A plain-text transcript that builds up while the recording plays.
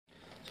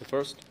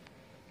First,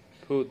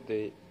 put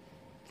the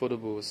photo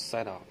booth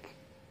setup.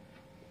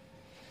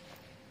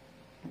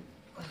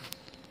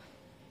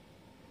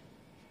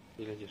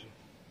 And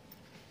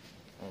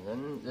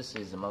then this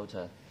is the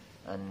motor,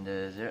 and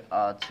there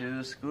are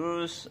two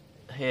screws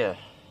here.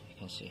 You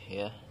can see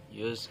here.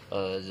 Use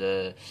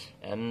the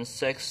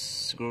M6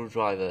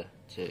 screwdriver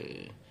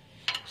to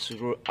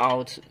screw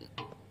out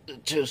the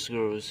two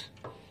screws.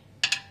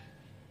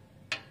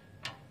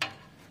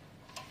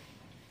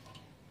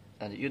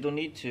 And you don't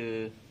need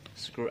to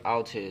screw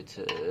out it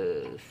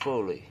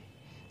fully,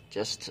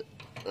 just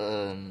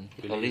a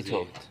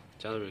little.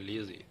 Just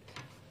release it.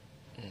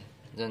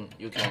 Then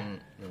you can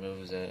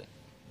remove the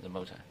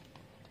motor.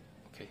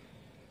 Okay,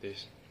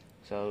 this.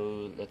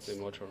 So let's the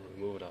motor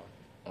removed out.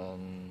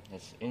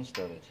 Let's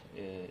install it.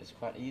 It's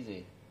quite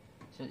easy.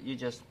 So you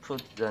just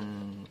put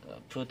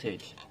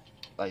it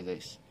like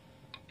this.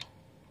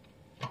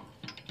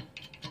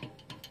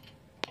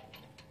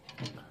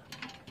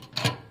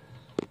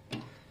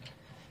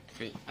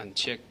 Okay, and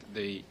check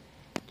the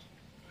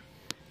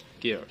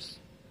gears.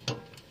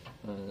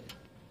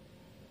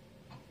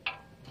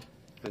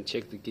 And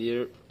check the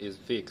gear is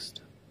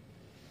fixed.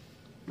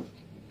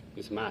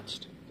 It's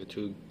matched. The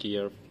two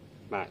gear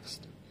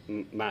matched.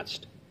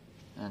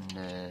 And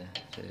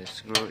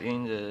screw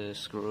in the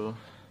screw.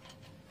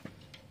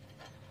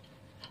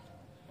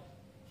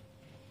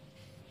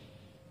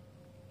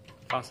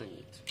 Fasten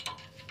it.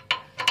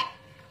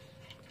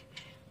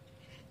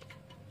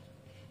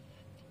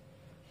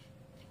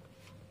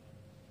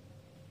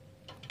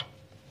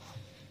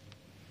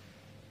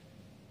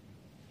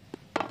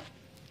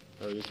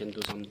 You can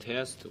do some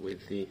test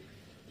with the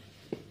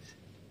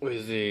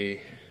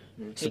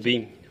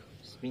spinner.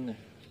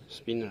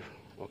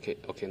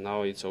 Okay,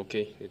 now it's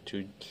okay. The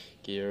two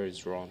gear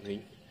is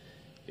running.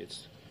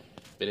 It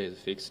is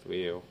fixed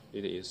wheel.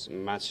 It is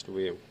matched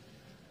wheel.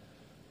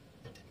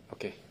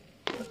 Okay.